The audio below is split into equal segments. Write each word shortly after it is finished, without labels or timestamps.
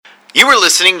You are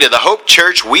listening to the Hope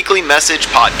Church Weekly Message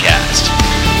Podcast.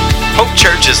 Hope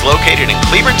Church is located in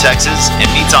Cleburne, Texas,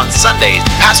 and meets on Sundays.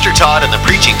 Pastor Todd and the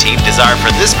preaching team desire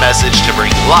for this message to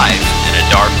bring life in a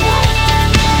dark world.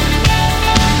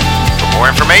 For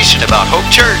more information about Hope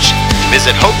Church,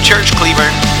 visit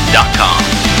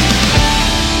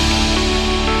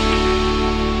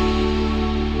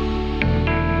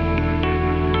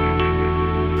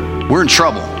hopechurchcleburne.com. We're in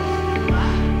trouble.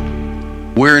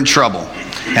 We're in trouble.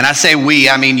 And I say we,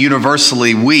 I mean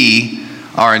universally, we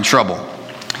are in trouble.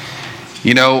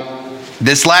 You know,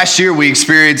 this last year we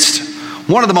experienced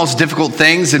one of the most difficult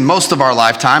things in most of our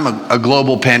lifetime, a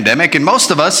global pandemic. And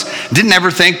most of us didn't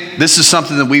ever think this is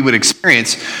something that we would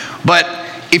experience. But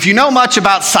if you know much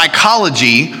about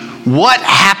psychology, what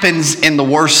happens in the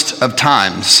worst of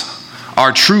times?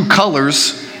 Our true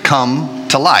colors come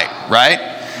to light, right?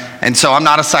 And so I'm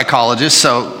not a psychologist,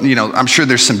 so, I'm sure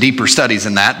there's some deeper studies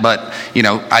in that, but,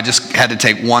 I just had to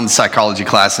take one psychology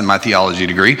class in my theology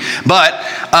degree. But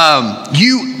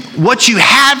what you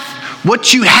have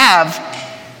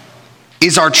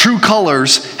is our true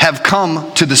colors have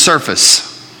come to the surface.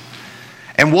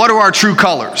 And what are our true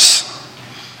colors?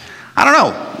 I don't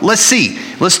know. Let's see.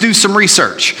 Let's do some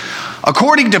research.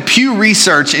 According to Pew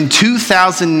Research in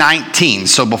 2019,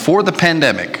 so before the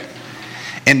pandemic,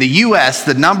 in the U.S.,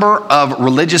 the number of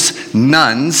religious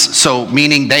nones, so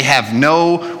meaning they have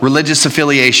no religious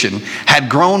affiliation, had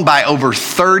grown by over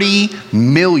 30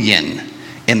 million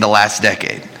in the last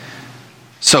decade.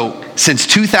 So since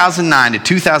 2009 to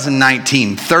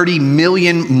 2019, 30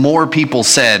 million more people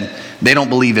said they don't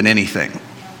believe in anything.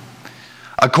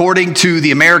 According to the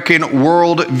American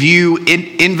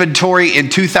Worldview Inventory in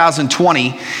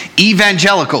 2020,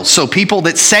 evangelicals, so people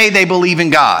that say they believe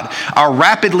in God, are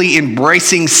rapidly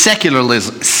embracing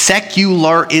secularism.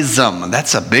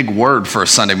 That's a big word for a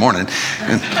Sunday morning.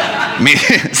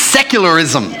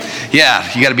 Secularism. Yeah,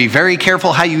 you got to be very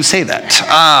careful how you say that.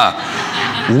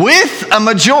 With a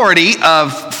majority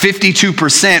of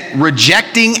 52%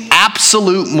 rejecting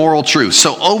absolute moral truth.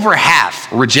 So over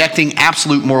half rejecting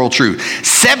absolute moral truth.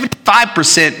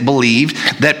 75% believe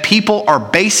that people are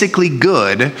basically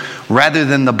good rather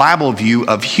than the Bible view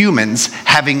of humans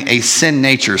having a sin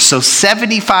nature. So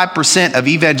 75% of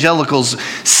evangelicals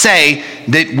say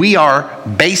that we are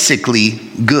basically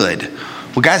good.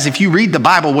 Well, guys, if you read the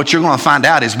Bible, what you're going to find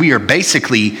out is we are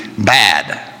basically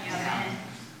bad.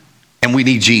 And we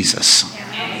need Jesus.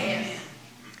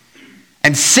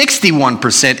 And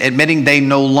 61% admitting they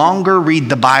no longer read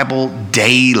the Bible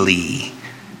daily.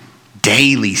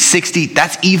 Daily.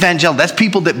 That's evangelical. That's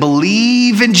people that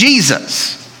believe in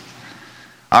Jesus.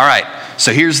 All right.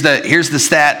 So here's the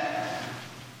stat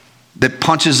that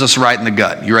punches us right in the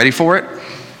gut. You ready for it?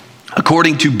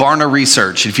 According to Barna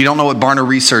Research, if you don't know what Barna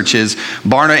Research is,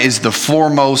 Barna is the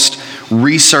foremost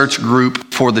research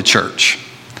group for the church.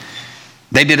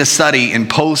 They did a study in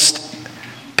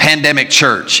post-pandemic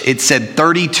church. It said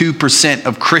 32%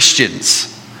 of Christians,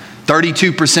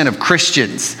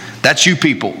 that's you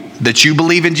people, that you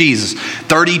believe in Jesus,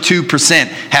 32%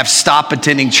 have stopped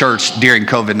attending church during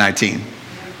COVID-19.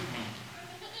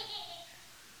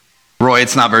 Roy,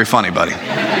 it's not very funny, buddy.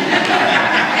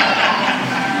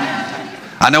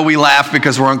 I know we laugh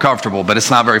because we're uncomfortable, but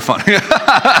it's not very funny.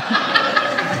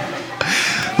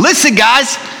 Listen,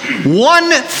 guys,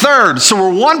 1/3, so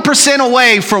we're 1%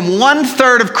 away from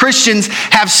 1/3 of Christians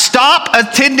have stopped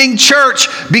attending church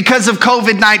because of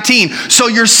COVID-19. So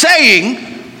you're saying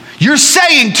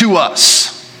to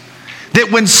us that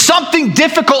when something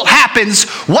difficult happens,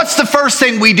 what's the first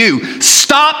thing we do?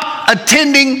 Stop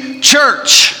attending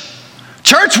church.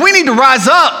 Church, we need to rise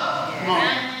up.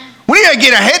 We need to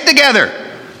get our head together.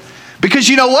 Because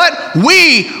you know what?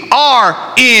 We are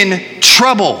in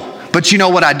trouble. But you know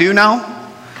what I do know?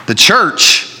 The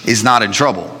church is not in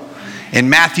trouble. In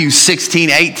Matthew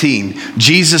 16:18,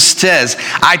 Jesus says,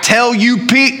 I tell you,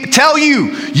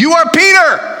 you are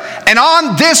Peter, and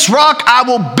on this rock I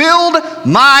will build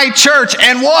my church.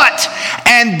 And what?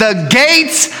 And the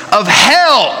gates of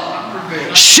hell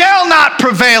shall not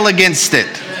prevail against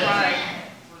it.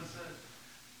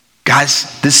 Guys,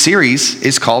 this series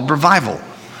is called Revival.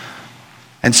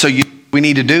 And so we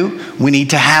need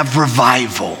to have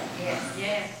revival.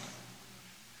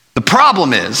 The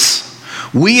problem is,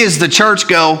 we as the church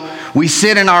we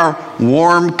sit in our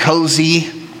warm,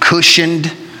 cozy, cushioned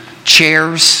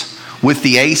chairs with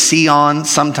the AC on.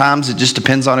 Sometimes it just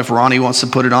depends on if Ronnie wants to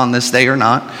put it on this day or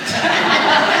not.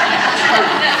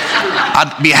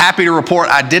 I'd be happy to report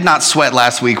I did not sweat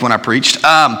last week when I preached.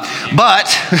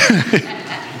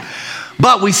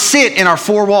 But we sit in our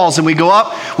four walls and we go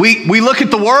up. We look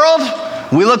at the world.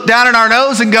 We look down at our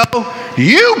nose and go,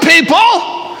 you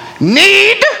people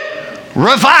need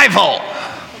revival.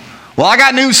 Well, I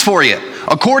got news for you.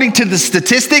 According to the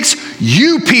statistics,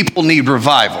 you people need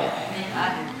revival.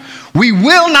 We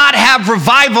will not have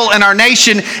revival in our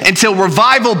nation until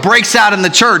revival breaks out in the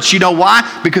church. You know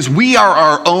why? Because we are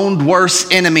our own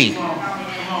worst enemy.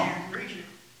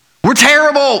 We're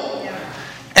terrible.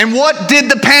 And what did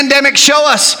the pandemic show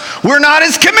us? We're not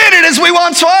as committed as we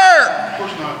once were. Of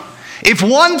course not. If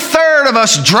 1/3 of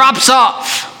us drops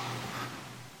off,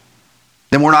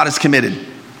 then we're not as committed.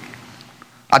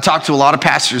 I talked to a lot of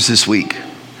pastors this week,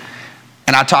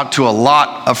 and I talked to a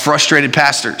lot of frustrated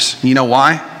pastors. You know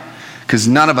why? Because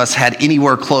none of us had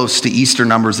anywhere close to Easter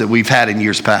numbers that we've had in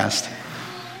years past.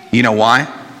 You know why?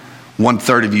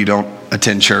 1/3 of you don't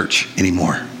attend church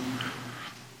anymore.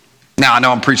 Now, I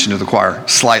know I'm preaching to the choir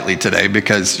slightly today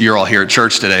because you're all here at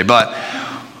church today, but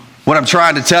what I'm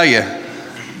trying to tell you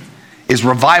is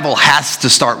revival has to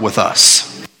start with us.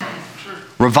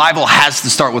 Revival has to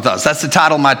start with us. That's the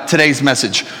title of my today's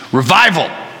message. Revival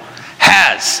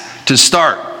has to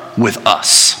start with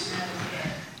us.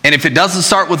 And if it doesn't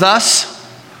start with us,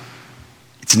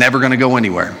 it's never going to go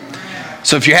anywhere.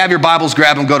 So if you have your Bibles,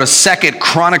 grab them. Go to 2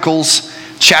 Chronicles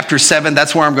chapter 7.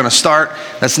 That's where I'm going to start.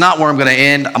 That's not where I'm going to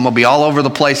end. I'm going to be all over the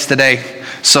place today.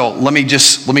 So let me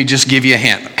just give you a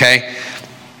hint, okay?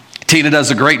 Tina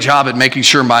does a great job at making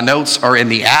sure my notes are in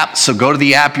the app. So go to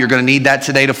the app. You're going to need that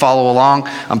today to follow along.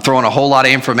 I'm throwing a whole lot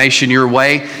of information your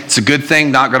way. It's a good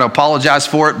thing. Not going to apologize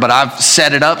for it, but I've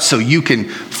set it up so you can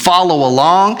follow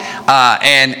along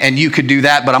and you could do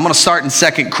that. But I'm going to start in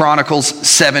 2 Chronicles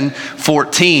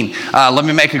 7:14. Let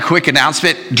me make a quick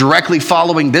announcement. Directly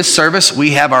following this service,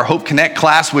 we have our Hope Connect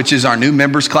class, which is our new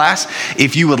members class.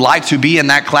 If you would like to be in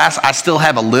that class, I still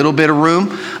have a little bit of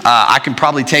room. I can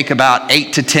probably take about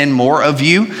 8 to 10 more of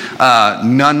you,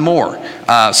 none more.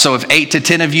 So if 8 to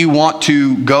 10 of you want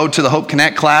to go to the Hope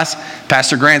Connect class,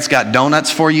 Pastor Grant's got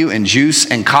donuts for you and juice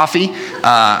and coffee.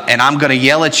 And I'm going to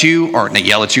yell at you, or not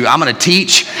yell at you, I'm going to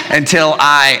teach until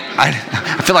I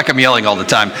feel like I'm yelling all the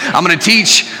time. I'm going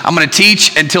to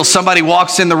teach until somebody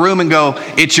walks in the room and go,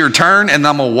 it's your turn. And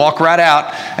I'm going to walk right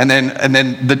out. And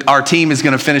then our team is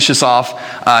going to finish us off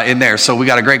in there. So we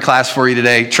got a great class for you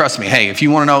today. Trust me. Hey, if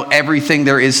you want to know everything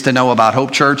there is to know about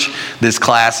Hope Church, this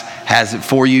class has it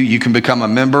for you. You can become a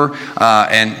member,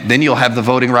 and then you'll have the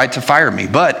voting right to fire me.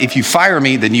 But if you fire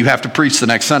me, then you have to preach the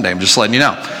next Sunday. I'm just letting you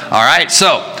know. All right,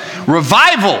 so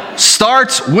revival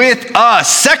starts with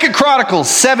us. 2 Chronicles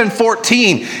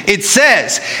 7:14, it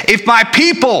says, if my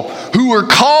people who are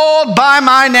called by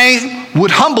my name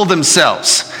would humble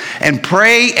themselves and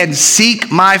pray and seek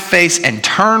my face and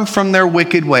turn from their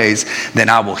wicked ways, then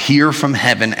I will hear from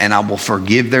heaven and I will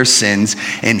forgive their sins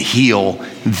and heal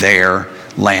their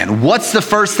land. What's the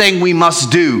first thing we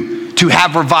must do to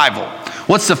have revival?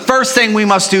 What's the first thing we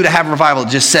must do to have revival?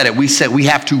 Just said it. We said we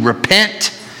have to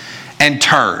repent and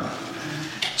turn.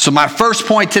 So my first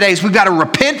point today is we've got to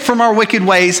repent from our wicked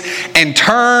ways and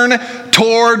turn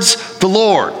towards the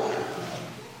Lord.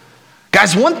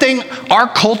 Guys, one thing our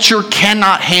culture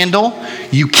cannot handle,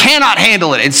 you cannot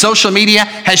handle it, and social media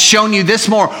has shown you this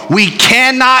more. We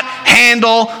cannot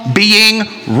handle being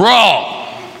wrong.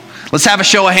 Let's have a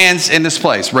show of hands in this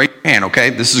place. Raise your hand, okay?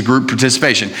 This is group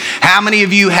participation. How many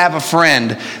of you have a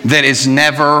friend that is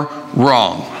never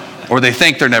wrong? Or they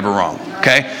think they're never wrong,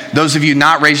 okay? Those of you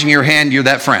not raising your hand, you're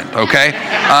that friend, okay?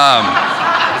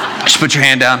 Just put your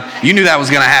hand down. You knew that was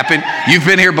going to happen. You've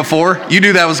been here before. You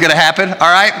knew that was going to happen,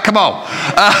 all right? Come on.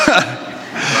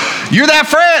 You're that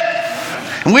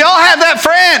friend. And we all have that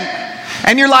friend.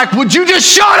 And you're like, would you just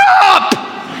shut up?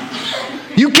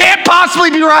 You can't possibly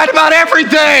be right about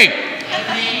everything.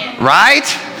 Right?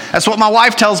 That's what my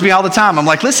wife tells me all the time. I'm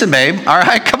like, listen, babe, all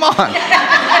right, come on.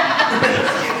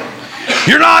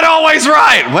 You're not always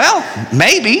right. Well,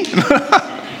 maybe.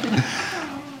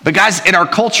 But guys, in our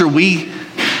culture, we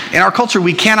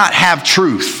cannot have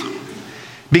truth.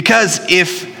 Because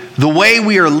if the way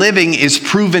we are living is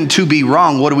proven to be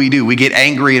wrong, what do? We get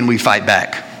angry and we fight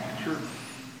back.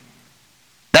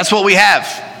 That's what we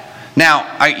have. Now,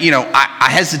 I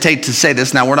hesitate to say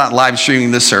this. Now, we're not live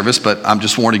streaming this service, but I'm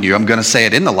just warning you. I'm going to say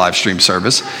it in the live stream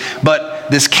service. But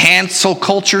this cancel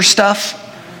culture stuff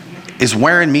is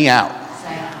wearing me out.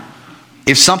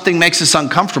 If something makes us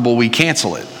uncomfortable, we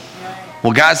cancel it.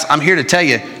 Well, guys, I'm here to tell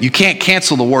you, you can't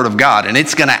cancel the Word of God, and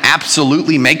it's going to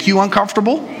absolutely make you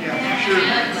uncomfortable.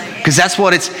 Because that's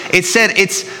what it said.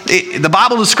 The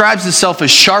Bible describes itself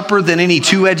as sharper than any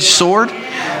two-edged sword.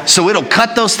 So it'll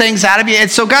cut those things out of you. And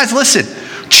so, guys, listen,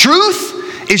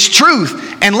 truth is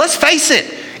truth. And let's face it,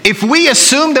 if we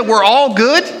assume that we're all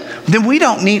good, then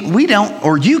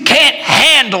or you can't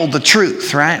handle the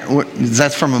truth, right?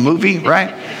 That's from a movie,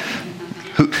 right?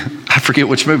 I forget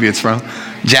which movie it's from.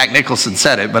 Jack Nicholson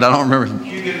said it, but I don't remember.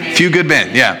 Few Good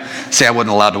Men, yeah. See, I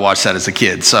wasn't allowed to watch that as a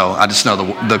kid, so I just know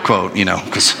the quote,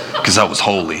 because I was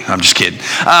holy. I'm just kidding.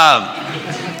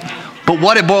 But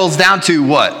what it boils down to,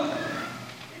 what?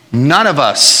 None of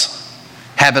us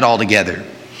have it all together.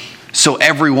 So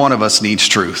every one of us needs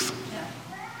truth.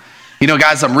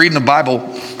 Guys, I'm reading the Bible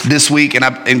this week,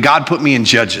 and God put me in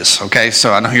Judges, okay?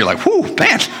 So I know you're like, whoo,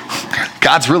 man,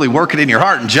 God's really working in your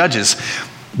heart in Judges.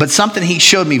 But something he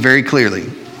showed me very clearly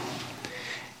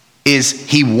is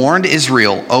he warned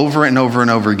Israel over and over and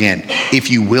over again,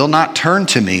 if you will not turn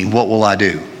to me, what will I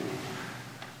do?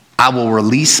 I will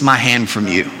release my hand from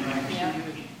you.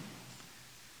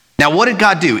 Now, what did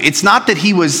God do? It's not that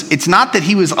he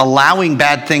was allowing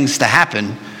bad things to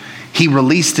happen. He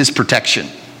released his protection.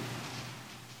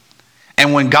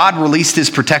 And when God released his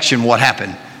protection, what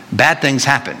happened? Bad things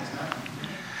happen.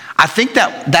 I think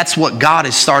that's what God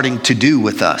is starting to do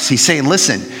with us. He's saying,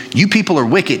 listen, you people are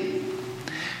wicked.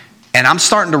 And I'm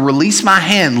starting to release my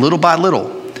hand little by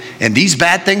little. And these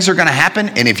bad things are going to happen.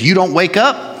 And if you don't wake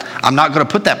up, I'm not going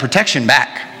to put that protection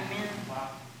back.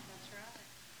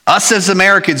 Us as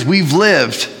Americans, we've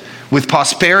lived with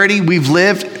prosperity. We've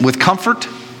lived with comfort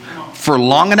for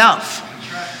long enough.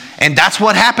 And that's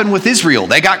what happened with Israel.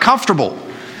 They got comfortable.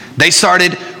 They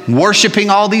started worshiping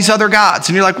all these other gods.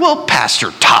 And you're like, well, Pastor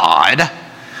Todd,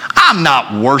 I'm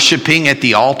not worshiping at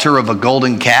the altar of a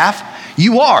golden calf.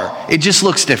 You are. It just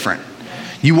looks different.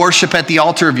 You worship at the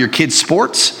altar of your kids'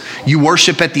 sports. You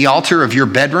worship at the altar of your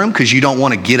bedroom because you don't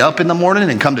want to get up in the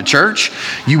morning and come to church.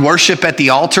 You worship at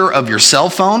the altar of your cell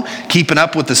phone, keeping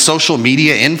up with the social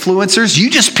media influencers.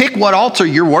 You just pick what altar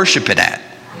you're worshiping at.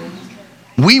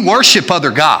 We worship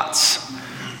other gods.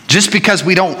 Just because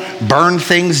we don't burn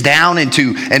things down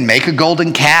and make a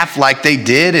golden calf like they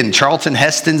did in Charlton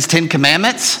Heston's 10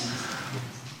 Commandments,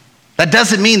 that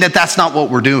doesn't mean that that's not what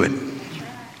we're doing.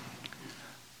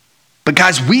 But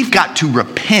guys, we've got to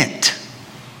repent.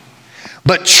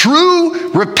 But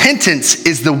true repentance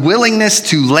is the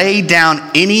willingness to lay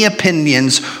down any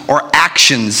opinions or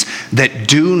actions that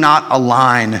do not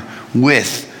align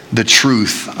with the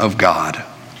truth of God.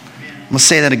 I'm going to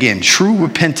say that again. True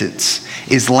repentance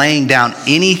is laying down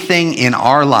anything in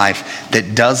our life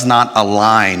that does not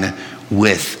align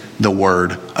with the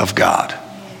Word of God.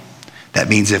 That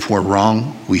means if we're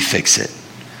wrong, we fix it.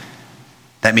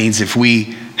 That means if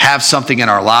we have something in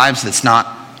our lives that's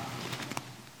not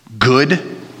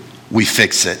good, we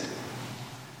fix it.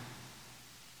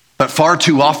 But far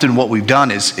too often what we've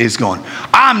done is going,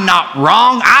 I'm not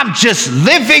wrong, I'm just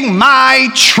living my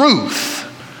truth.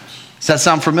 Does that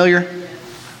sound familiar?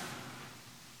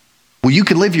 Well, you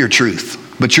can live your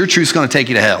truth, but your truth's going to take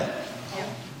you to hell.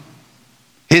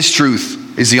 His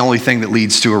truth is the only thing that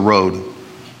leads to a road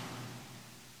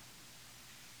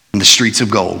and the streets of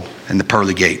gold and the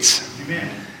pearly gates. Amen.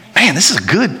 Man, this is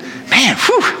good. Man,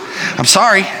 whew. I'm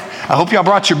sorry. I hope y'all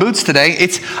brought your boots today.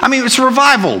 It's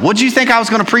revival. What did you think I was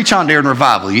going to preach on during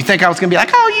revival? You think I was going to be like,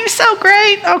 oh, you're so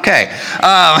great? Okay.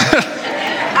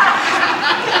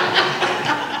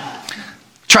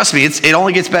 Trust me, it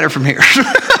only gets better from here.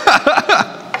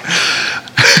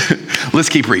 Let's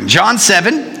keep reading. John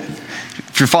 7,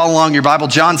 if you're following along your Bible,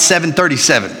 John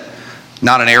 7:37.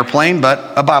 Not an airplane,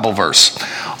 but a Bible verse.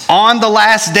 On the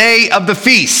last day of the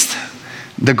feast,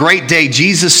 the great day,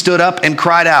 Jesus stood up and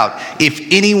cried out, if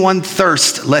anyone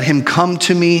thirst, let him come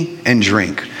to me and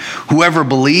drink. Whoever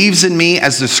believes in me,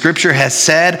 as the scripture has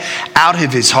said, out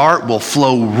of his heart will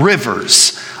flow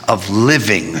rivers of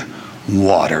living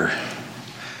water.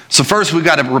 So first, we've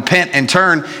got to repent and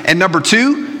turn. And number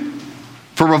two,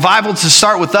 for revival to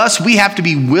start with us, we have to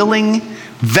be willing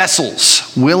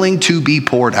vessels, willing to be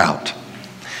poured out.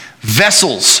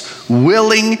 Vessels,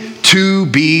 willing to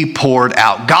be poured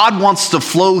out. God wants to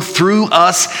flow through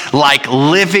us like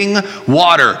living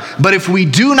water. But if we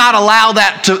do not allow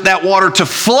that water to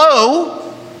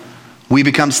flow, we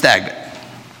become stagnant.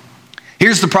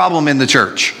 Here's the problem in the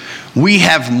church. We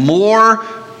have more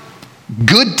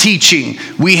good teaching.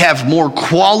 We have more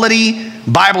quality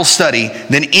Bible study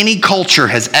than any culture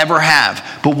has ever had.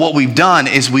 But what we've done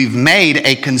is we've made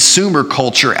a consumer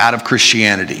culture out of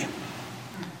Christianity.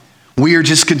 We are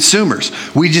just consumers.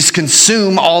 We just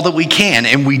consume all that we can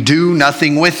and we do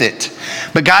nothing with it.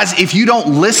 But guys, if you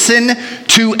don't listen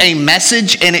to a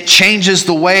message and it changes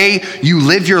the way you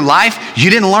live your life, you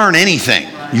didn't learn anything.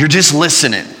 You're just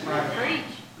listening.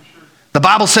 The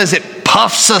Bible says it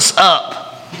puffs us up.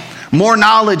 More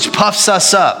knowledge puffs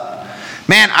us up.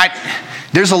 Man,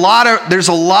 there's a lot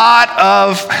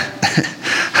of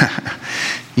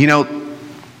You know,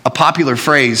 a popular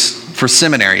phrase for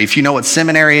seminary, if you know what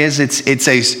seminary is,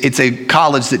 it's a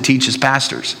college that teaches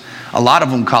pastors. A lot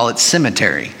of them call it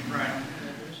cemetery.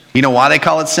 You know why they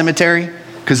call it cemetery?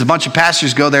 Because a bunch of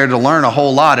pastors go there to learn a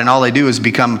whole lot, and all they do is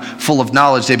become full of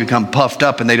knowledge. They become puffed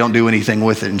up, and they don't do anything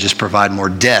with it and just provide more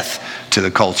death to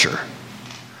the culture.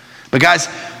 But guys,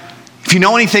 if you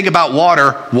know anything about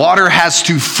water, water has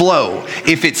to flow.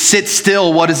 If it sits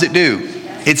still, what does it do?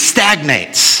 It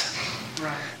stagnates.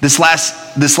 This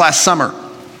last summer,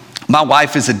 my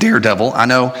wife is a daredevil. I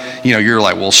know, you're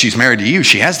like, well, she's married to you.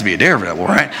 She has to be a daredevil,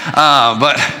 right?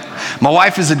 But my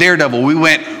wife is a daredevil. We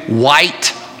went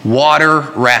white water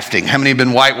rafting. How many have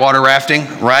been white water rafting,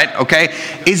 right? Okay.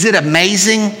 Is it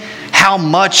amazing how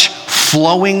much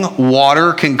flowing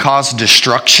water can cause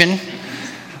destruction?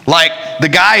 Like, the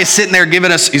guy is sitting there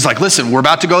giving us, he's like, listen, we're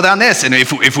about to go down this. And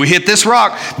if we hit this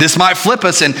rock, this might flip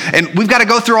us. And we've got to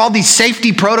go through all these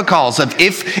safety protocols of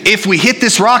if we hit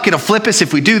this rock, it'll flip us.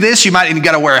 If we do this, you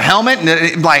got to wear a helmet. And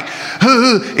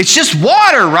it's just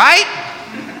water, right?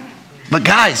 But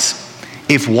guys,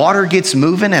 if water gets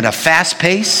moving at a fast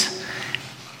pace,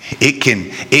 it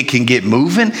can get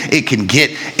moving. It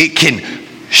can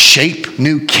shape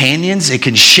new canyons. It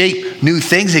can shape new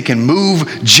things. It can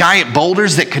move giant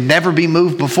boulders that could never be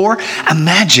moved before.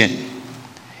 Imagine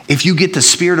if you get the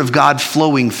Spirit of God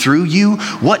flowing through you,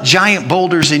 what giant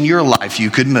boulders in your life you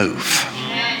could move.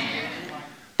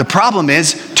 The problem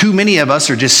is, too many of us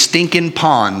are just stinking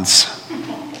ponds.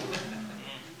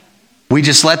 We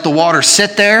just let the water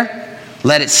sit there,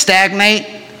 let it stagnate,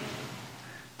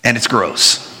 and it's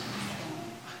gross.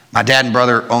 My dad and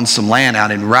brother own some land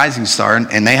out in Rising Star,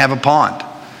 and they have a pond.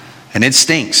 And it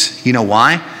stinks. You know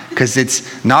why? Because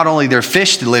it's not only their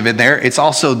fish that live in there, it's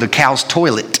also the cow's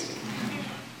toilet.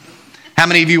 How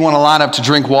many of you want to line up to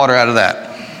drink water out of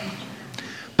that?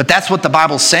 But that's what the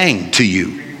Bible's saying to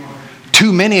you.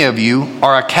 Too many of you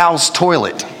are a cow's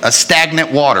toilet, a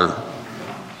stagnant water.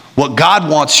 What God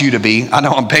wants you to be, I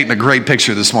know I'm painting a great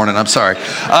picture this morning, I'm sorry.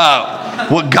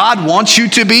 What God wants you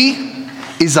to be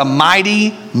is a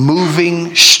mighty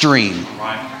moving stream.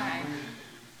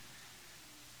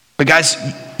 But guys,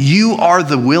 you are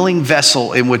the willing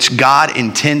vessel in which God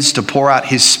intends to pour out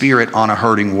His Spirit on a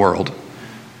hurting world.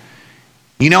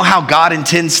 You know how God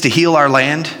intends to heal our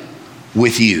land?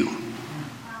 With you.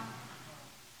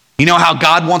 You know how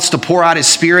God wants to pour out His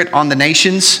Spirit on the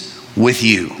nations? With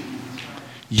you.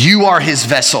 You are His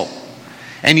vessel.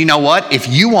 And you know what? If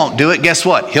you won't do it, guess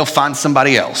what? He'll find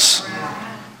somebody else.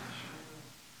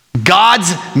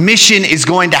 God's mission is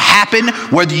going to happen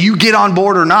whether you get on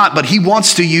board or not, but He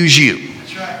wants to use you.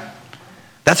 That's right.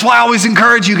 That's why I always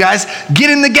encourage you guys, get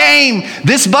in the game.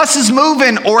 This bus is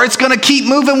moving, or it's going to keep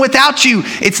moving without you.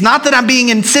 It's not that I'm being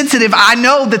insensitive. I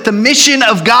know that the mission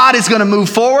of God is going to move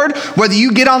forward whether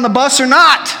you get on the bus or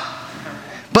not.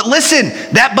 But listen,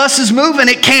 that bus is moving.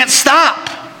 It can't stop.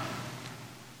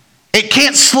 It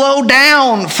can't slow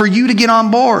down for you to get on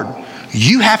board.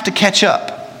 You have to catch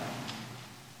up.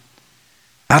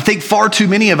 I think far too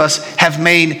many of us have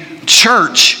made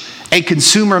church a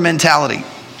consumer mentality.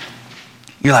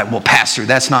 You're like, well, Pastor,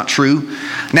 that's not true.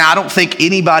 Now, I don't think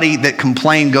anybody that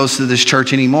complained goes to this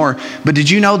church anymore. But did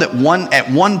you know that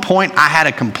at one point I had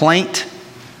a complaint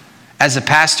as a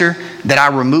pastor that I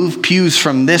removed pews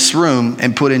from this room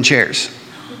and put in chairs?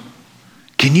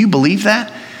 Can you believe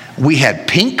that? We had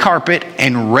pink carpet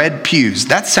and red pews.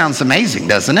 That sounds amazing,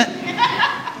 doesn't it?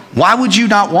 Why would you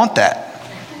not want that?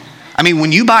 I mean,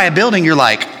 when you buy a building, you're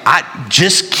like, I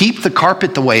just keep the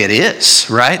carpet the way it is,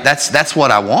 right? That's what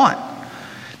I want.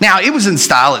 Now, it was in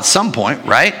style at some point,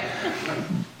 right?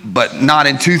 But not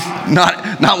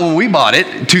when we bought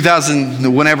it.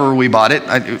 2000, whenever we bought it.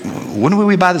 When did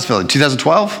we buy this building?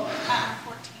 2012?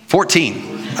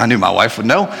 14. I knew my wife would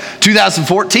know.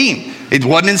 2014. It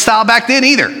wasn't in style back then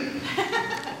either.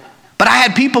 But I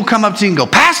had people come up to me and go,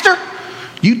 Pastor,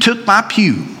 you took my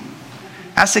pew.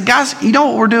 I said, guys, you know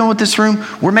what we're doing with this room?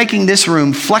 We're making this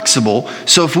room flexible.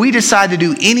 So if we decide to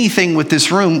do anything with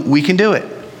this room, we can do it.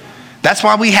 That's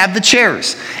why we have the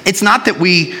chairs. It's not that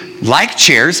we like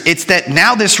chairs. It's that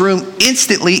now this room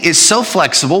instantly is so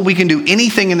flexible. We can do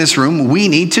anything in this room we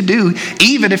need to do,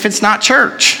 even if it's not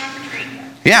church.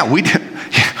 Yeah,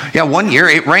 one year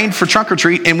it rained for trunk or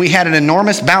treat, and we had an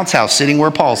enormous bounce house sitting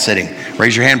where Paul's sitting.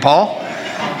 Raise your hand, Paul.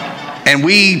 And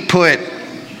we put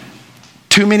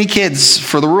too many kids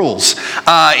for the rules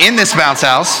in this bounce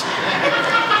house.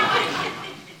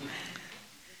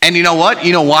 And you know what?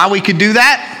 You know why we could do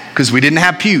that? Because we didn't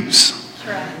have pews.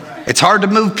 It's hard to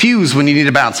move pews when you need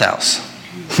a bounce house.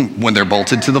 when they're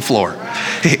bolted to the floor.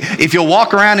 If you'll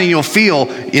walk around and you'll feel,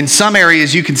 in some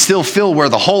areas you can still feel where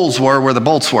the holes were, where the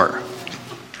bolts were.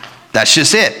 That's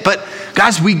just it. But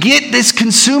guys, we get this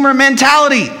consumer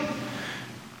mentality.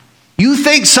 You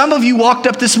think some of you walked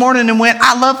up this morning and went,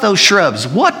 I love those shrubs.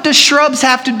 What do shrubs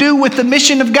have to do with the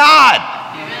mission of God?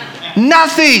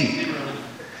 Nothing.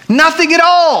 Nothing at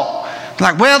all.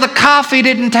 Like, well, the coffee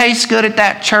didn't taste good at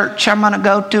that church. I'm going to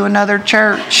go to another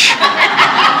church.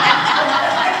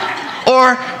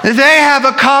 Or they have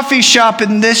a coffee shop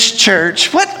in this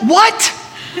church. What?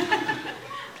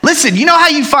 Listen, you know how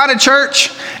you find a church?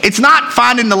 It's not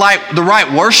finding the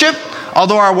right worship,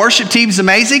 although our worship team's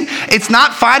amazing. It's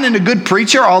not finding a good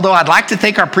preacher, although I'd like to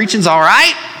think our preaching's all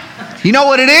right. You know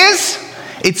what it is?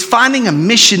 It's finding a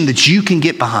mission that you can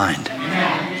get behind.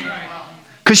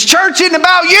 Because church isn't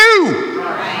about you.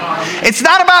 It's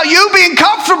not about you being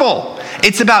comfortable.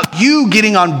 It's about you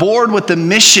getting on board with the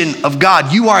mission of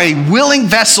God. You are a willing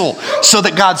vessel so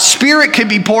that God's Spirit can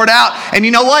be poured out. And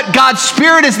you know what? God's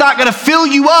Spirit is not going to fill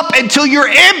you up until you're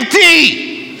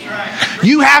empty.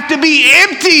 You have to be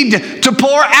emptied to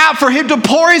pour out, for Him to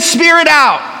pour His Spirit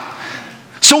out.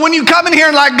 So when you come in here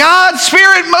and like, God,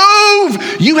 Spirit,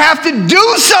 move, you have to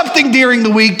do something during the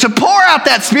week to pour out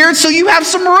that Spirit so you have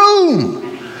some room.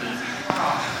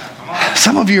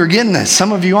 Some of you are getting this.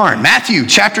 Some of you aren't. Matthew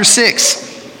chapter 6.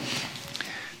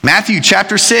 Matthew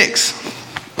chapter 6.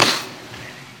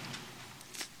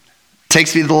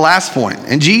 Takes me to the last point.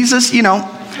 And Jesus,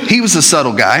 He was a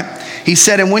subtle guy. He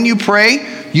said, and when you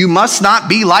pray, you must not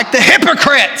be like the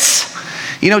hypocrites.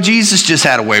 Jesus just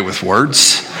had a way with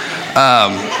words.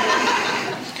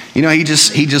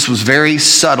 He just was very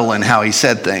subtle in how he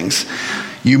said things.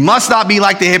 You must not be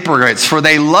like the hypocrites, for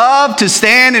they love to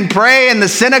stand and pray in the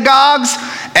synagogues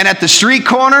and at the street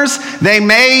corners,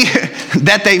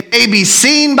 that they may be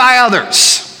seen by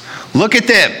others. Look at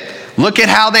them. Look at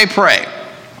how they pray.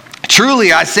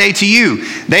 Truly, I say to you,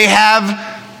 they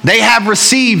have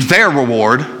received their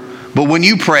reward. But when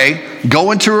you pray,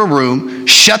 go into a room,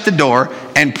 shut the door,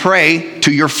 and pray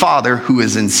to your Father who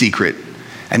is in secret.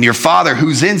 And your Father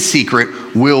who's in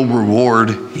secret will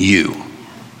reward you.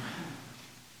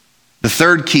 The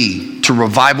third key to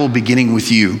revival beginning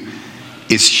with you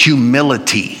is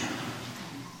humility.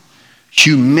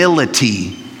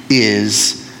 Humility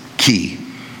is key.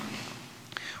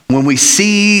 When we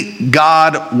see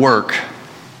God work,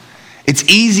 it's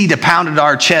easy to pound at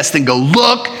our chest and go,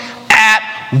 look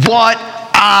at what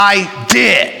I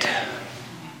did.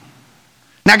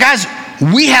 Now, guys,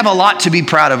 we have a lot to be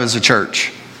proud of as a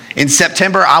church. In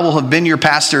September, I will have been your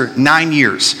pastor 9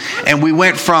 years. And we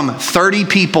went from 30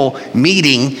 people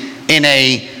meeting in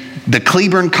the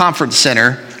Cleburne Conference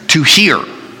Center to here.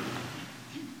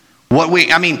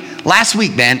 Last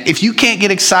week, man, if you can't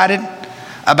get excited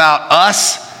about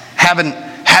us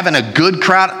having a good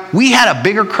crowd, we had a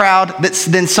bigger crowd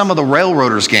than some of the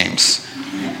Railroaders games.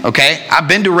 Okay? I've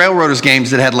been to Railroaders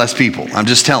games that had less people. I'm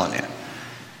just telling you.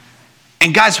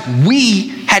 And guys, we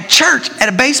had church at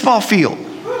a baseball field.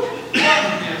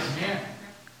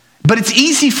 But it's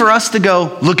easy for us to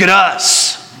go, look at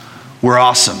us. We're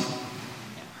awesome.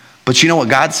 But you know what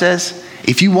God says?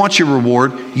 If you want your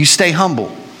reward, you stay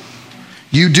humble.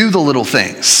 You do the little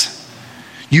things.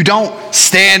 You don't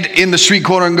stand in the street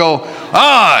corner and go,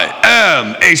 I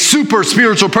am a super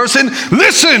spiritual person.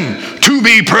 Listen to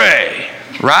me pray.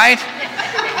 Right?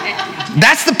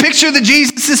 That's the picture that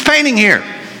Jesus is painting here.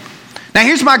 Now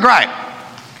here's my gripe.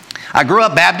 I grew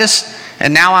up Baptist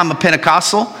and now I'm a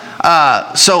Pentecostal.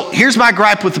 So here's my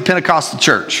gripe with the Pentecostal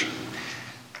church.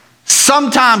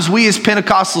 Sometimes we as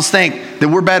Pentecostals think that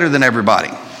we're better than everybody.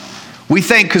 We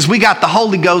think because we got the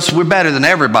Holy Ghost, we're better than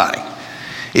everybody.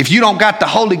 If you don't got the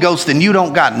Holy Ghost, then you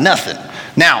don't got nothing.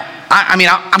 Now,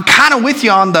 I'm kind of with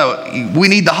you on we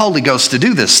need the Holy Ghost to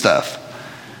do this stuff.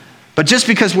 But just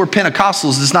because we're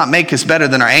Pentecostals does not make us better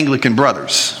than our Anglican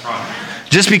brothers.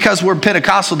 Just because we're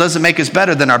Pentecostal doesn't make us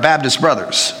better than our Baptist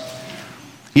brothers.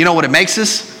 You know what it makes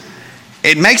us?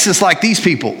 It makes us like these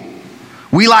people.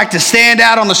 We like to stand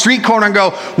out on the street corner and go,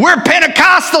 we're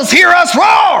Pentecostals, hear us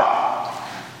roar.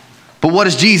 But what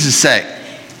does Jesus say?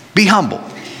 Be humble.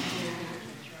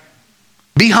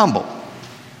 Be humble.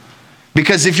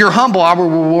 Because if you're humble, I will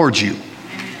reward you.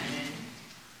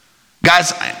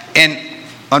 Guys, and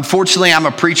unfortunately, I'm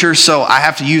a preacher, so I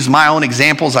have to use my own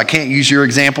examples. I can't use your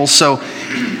examples. So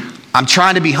I'm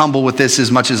trying to be humble with this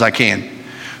as much as I can.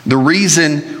 The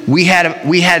reason we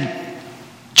had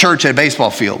church at a baseball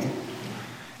field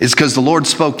is because the Lord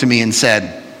spoke to me and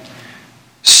said,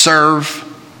 serve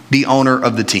the owner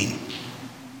of the team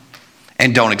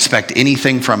and don't expect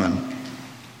anything from him.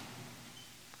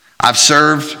 I've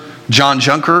served John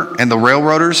Junker and the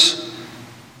Railroaders,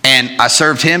 and I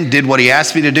served him, did what he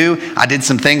asked me to do. I did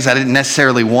some things I didn't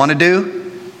necessarily want to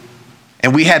do.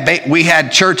 And we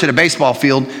had church at a baseball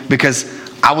field because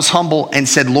I was humble and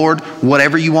said, Lord,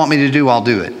 whatever you want me to do, I'll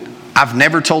do it. I've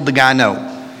never told the guy no.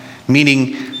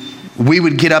 Meaning we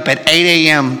would get up at 8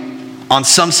 a.m. on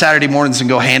some Saturday mornings and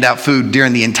go hand out food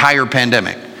during the entire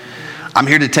pandemic. I'm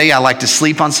here to tell you I like to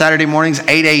sleep on Saturday mornings.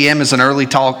 8 a.m. is an early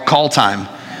call time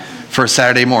for a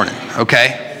Saturday morning,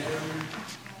 okay?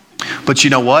 But you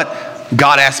know what?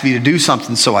 God asked me to do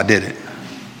something, so I did it.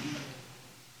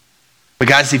 But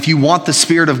guys, if you want the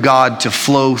Spirit of God to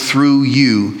flow through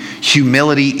you,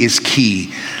 humility is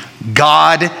key.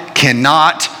 God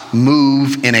cannot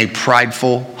move in a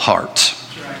prideful heart.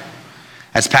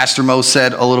 As Pastor Mo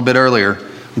said a little bit earlier,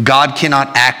 God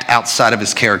cannot act outside of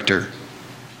his character.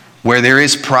 Where there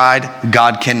is pride,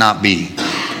 God cannot be.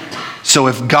 So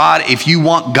if you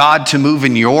want God to move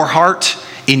in your heart,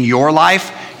 in your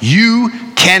life, you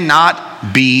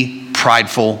cannot be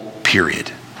prideful,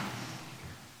 period.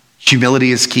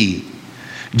 Humility is key.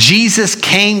 Jesus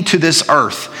came to this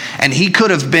earth, and he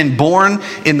could have been born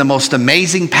in the most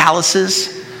amazing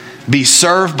palaces, be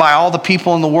served by all the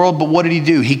people in the world, but what did he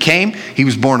do? He came, he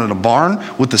was born in a barn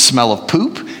with the smell of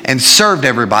poop, and served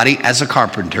everybody as a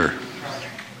carpenter.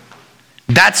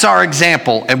 That's our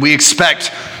example, and we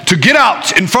expect to get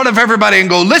out in front of everybody and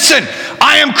go, listen,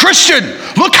 I am Christian.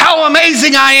 Look how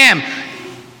amazing I am.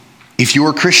 If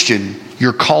you're a Christian,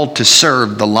 you're called to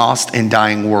serve the lost and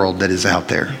dying world that is out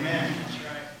there.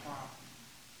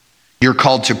 You're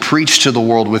called to preach to the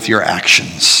world with your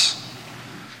actions.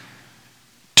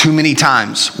 Too many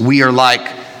times we are like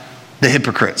the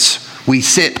hypocrites. We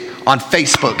sit on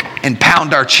Facebook and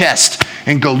pound our chest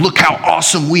and go, look how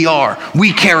awesome we are.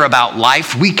 We care about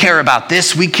life. We care about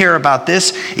this. We care about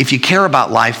this. If you care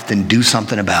about life, then do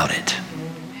something about it.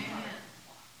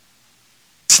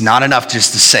 It's not enough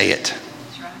just to say it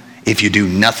if you do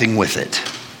nothing with it.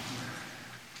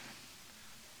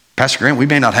 Pastor Grant, we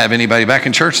may not have anybody back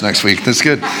in church next week. That's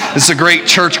good. This is a great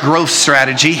church growth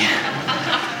strategy.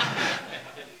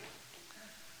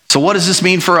 So what does this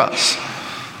mean for us?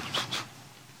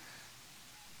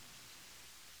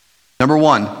 Number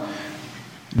one,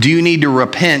 do you need to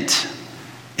repent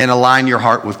and align your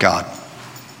heart with God?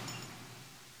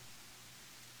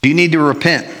 Do you need to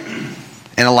repent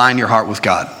and align your heart with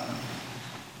God?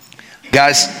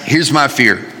 Guys, here's my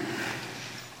fear.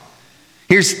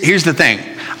 Here's the thing.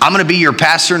 I'm going to be your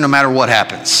pastor no matter what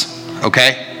happens,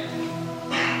 okay?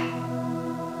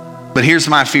 But here's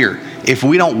my fear. If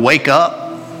we don't wake up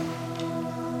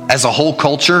as a whole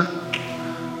culture,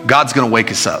 God's going to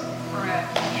wake us up.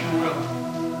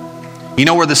 You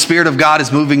know where the Spirit of God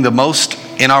is moving the most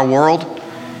in our world?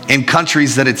 In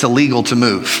countries that it's illegal to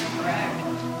move.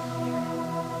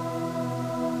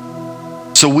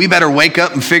 So we better wake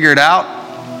up and figure it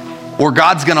out, or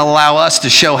God's going to allow us to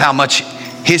show how much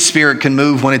his Spirit can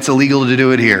move when it's illegal to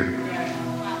do it here.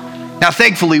 Now,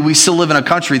 thankfully, we still live in a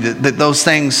country that those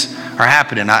things are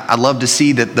happening. I love to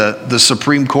see that the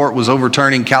Supreme Court was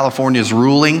overturning California's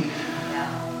ruling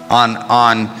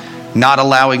on not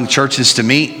allowing churches to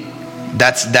meet.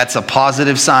 That's a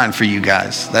positive sign for you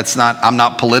guys. I'm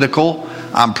not political.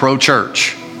 I'm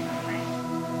pro-church.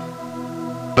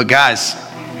 But guys,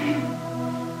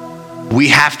 we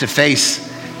have to face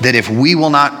that if we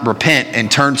will not repent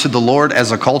and turn to the Lord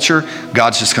as a culture,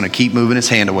 God's just going to keep moving his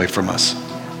hand away from us.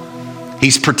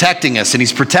 He's protecting us, and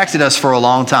he's protected us for a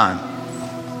long time.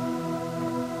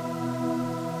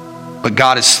 But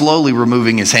God is slowly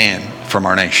removing his hand from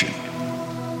our nation.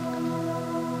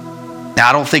 Now,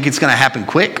 I don't think it's going to happen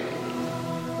quick,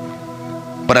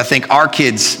 but I think our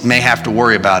kids may have to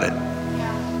worry about it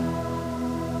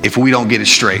if we don't get it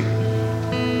straight.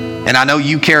 And I know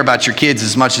you care about your kids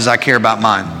as much as I care about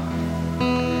mine.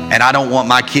 And I don't want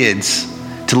my kids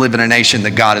to live in a nation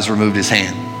that God has removed his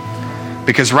hand.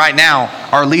 Because right now,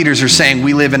 our leaders are saying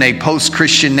we live in a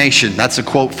post-Christian nation. That's a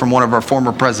quote from one of our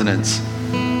former presidents.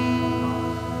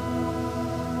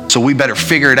 So we better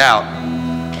figure it out.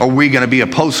 Or are we going to be a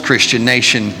post-Christian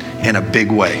nation in a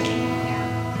big way?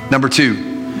 Number two,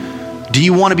 do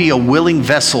you want to be a willing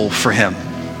vessel for him?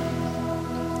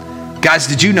 Guys,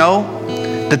 did you know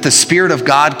that the Spirit of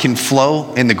God can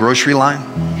flow in the grocery line?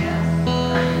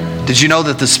 Did you know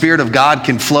that the Spirit of God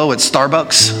can flow at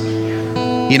Starbucks?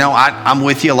 You know, I'm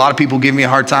with you. A lot of people give me a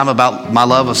hard time about my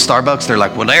love of Starbucks. They're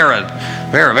like, well,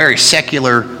 they're a very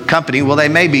secular company. Well, they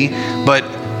may be, but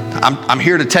I'm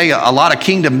here to tell you a lot of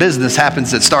kingdom business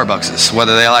happens at Starbucks,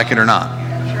 whether they like it or not.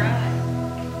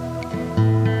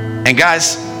 And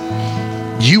guys,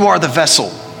 you are the vessel.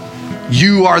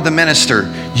 You are the minister.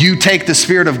 you take the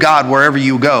Spirit of God wherever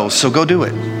you go. So go do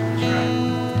it.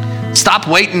 Stop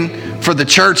waiting for the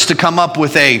church to come up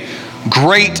with a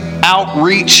great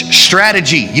outreach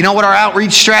strategy. You know what our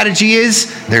outreach strategy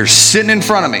is? They're sitting in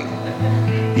front of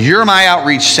me. You're my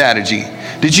outreach strategy.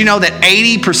 Did you know that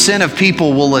 80% of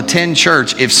people will attend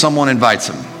church if someone invites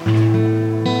them?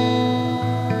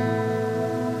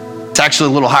 It's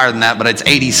actually a little higher than that, but it's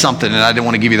 80 something, and I didn't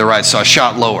want to give you the right, so I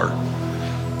shot lower.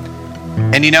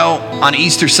 And you know, on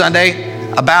Easter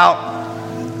Sunday, about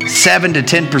 7 to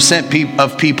 10%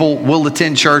 of people will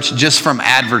attend church just from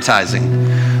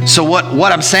advertising. So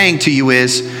what I'm saying to you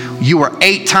is, you are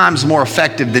 8 times more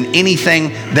effective than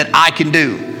anything that I can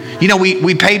do. You know,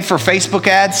 we paid for Facebook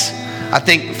ads, I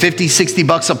think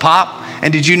 $50-$60 a pop.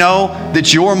 And did you know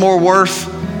that you're more worth,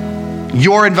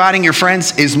 you're inviting your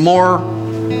friends is more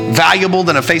valuable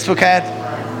than a Facebook ad?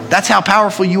 That's how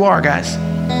powerful you are, guys.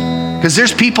 Because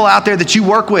there's people out there that you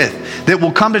work with that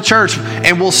will come to church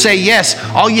and will say yes.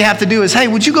 All you have to do is, hey,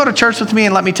 would you go to church with me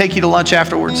and let me take you to lunch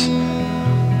afterwards?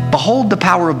 Behold the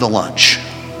power of the lunch.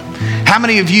 How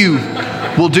many of you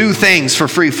will do things for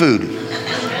free food?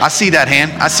 I see that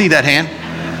hand. I see that hand.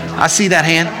 I see that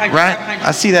hand, right?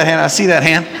 I see that hand. I see that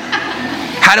hand.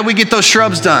 How did we get those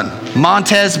shrubs done?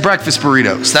 Montez breakfast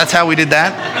burritos. That's how we did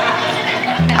that.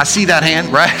 I see that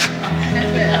hand, right?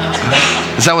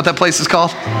 Is that what that place is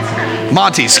called?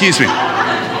 Monty, excuse me.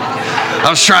 I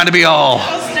was trying to be all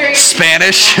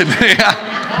Spanish.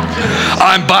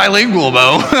 I'm bilingual,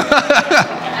 Mo.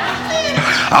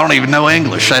 I don't even know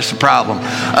English. That's the problem.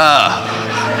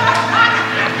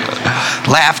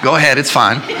 Laugh. Go ahead. It's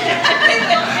fine.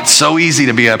 It's so easy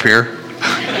to be up here.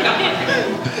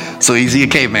 So easy a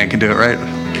caveman can do it, right?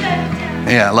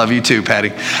 Yeah, I love you too,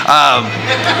 Patty.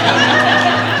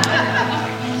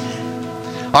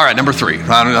 All right, number 3.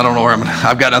 I don't know where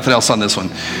I've got nothing else on this one.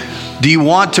 Do you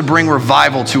want to bring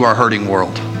revival to our hurting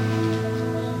world?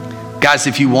 Guys,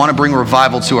 if you want to bring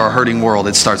revival to our hurting world,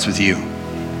 it starts with you.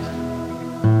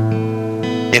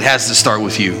 It has to start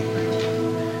with you.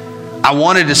 I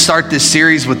wanted to start this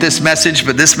series with this message,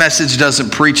 but this message doesn't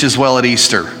preach as well at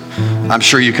Easter. I'm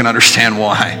sure you can understand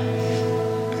why.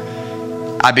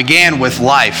 I began with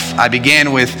life. I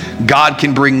began with God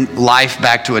can bring life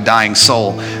back to a dying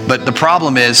soul. But the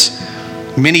problem is,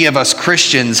 many of us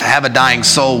Christians have a dying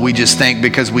soul. We just think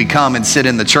because we come and sit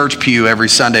in the church pew every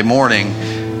Sunday morning,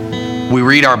 we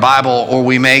read our Bible, or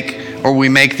we make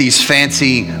these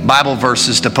fancy Bible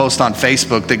verses to post on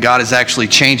Facebook, that God is actually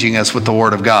changing us with the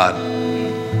Word of God.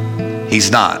 He's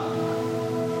not.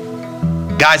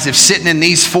 Guys, if sitting in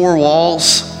these 4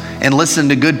 walls and listening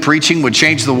to good preaching would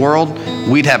change the world,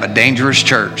 we'd have a dangerous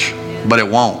church, but it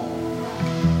won't.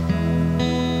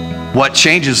 What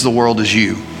changes the world is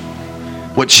you.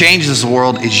 What changes the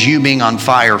world is you being on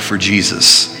fire for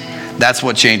Jesus. That's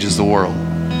what changes the world.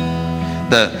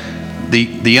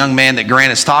 The young man that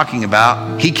Grant is talking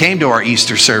about, he came to our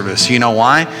Easter service. You know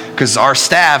why? Because our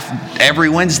staff every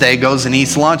Wednesday goes and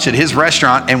eats lunch at his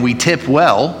restaurant, and we tip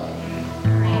well.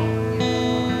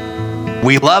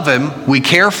 We love him. We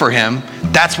care for him.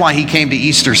 That's why he came to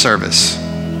Easter service.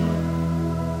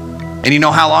 And you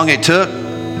know how long it took?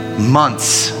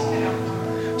 Months.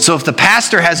 So if the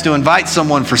pastor has to invite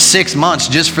someone for 6 months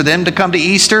just for them to come to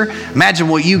Easter, imagine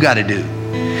what you got to do.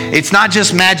 It's not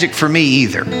just magic for me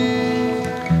either,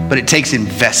 but it takes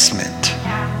investment.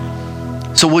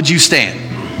 So would you stand?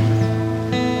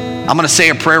 I'm going to say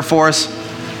a prayer for us,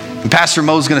 and Pastor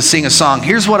Mo's going to sing a song.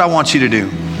 Here's what I want you to do.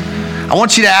 I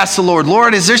want you to ask the Lord,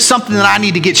 Lord, is there something that I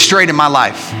need to get straight in my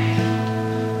life?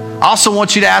 I also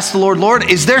want you to ask the Lord, Lord,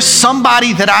 is there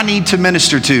somebody that I need to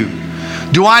minister to?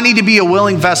 Do I need to be a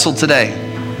willing vessel today?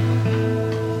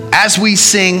 As we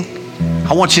sing,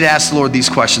 I want you to ask the Lord these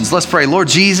questions. Let's pray. Lord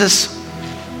Jesus,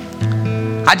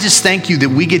 I just thank you that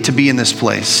we get to be in this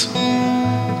place.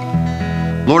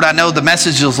 Lord, I know the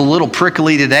message is a little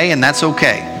prickly today, and that's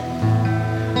okay.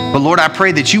 But Lord, I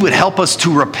pray that you would help us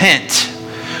to repent,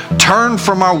 turn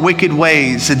from our wicked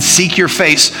ways, and seek your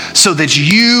face so that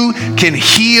you can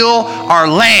heal our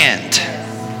land.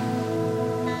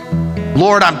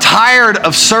 Lord, I'm tired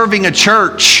of serving a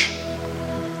church,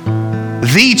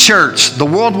 the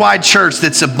worldwide church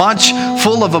that's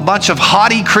full of a bunch of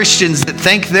haughty Christians that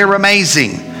think they're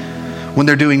amazing when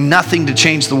they're doing nothing to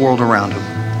change the world around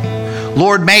them.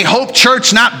 Lord, may Hope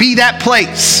Church not be that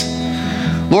place.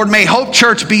 Lord, may Hope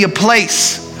Church be a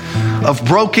place of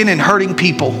broken and hurting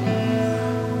people.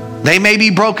 They may be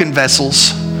broken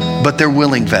vessels, but they're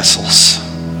willing vessels.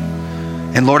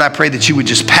 And Lord, I pray that you would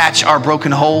just patch our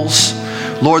broken holes,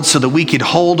 Lord, so that we could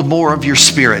hold more of your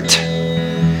Spirit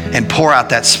and pour out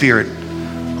that Spirit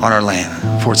on our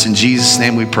land. For it's in Jesus'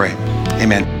 name we pray.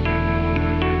 Amen.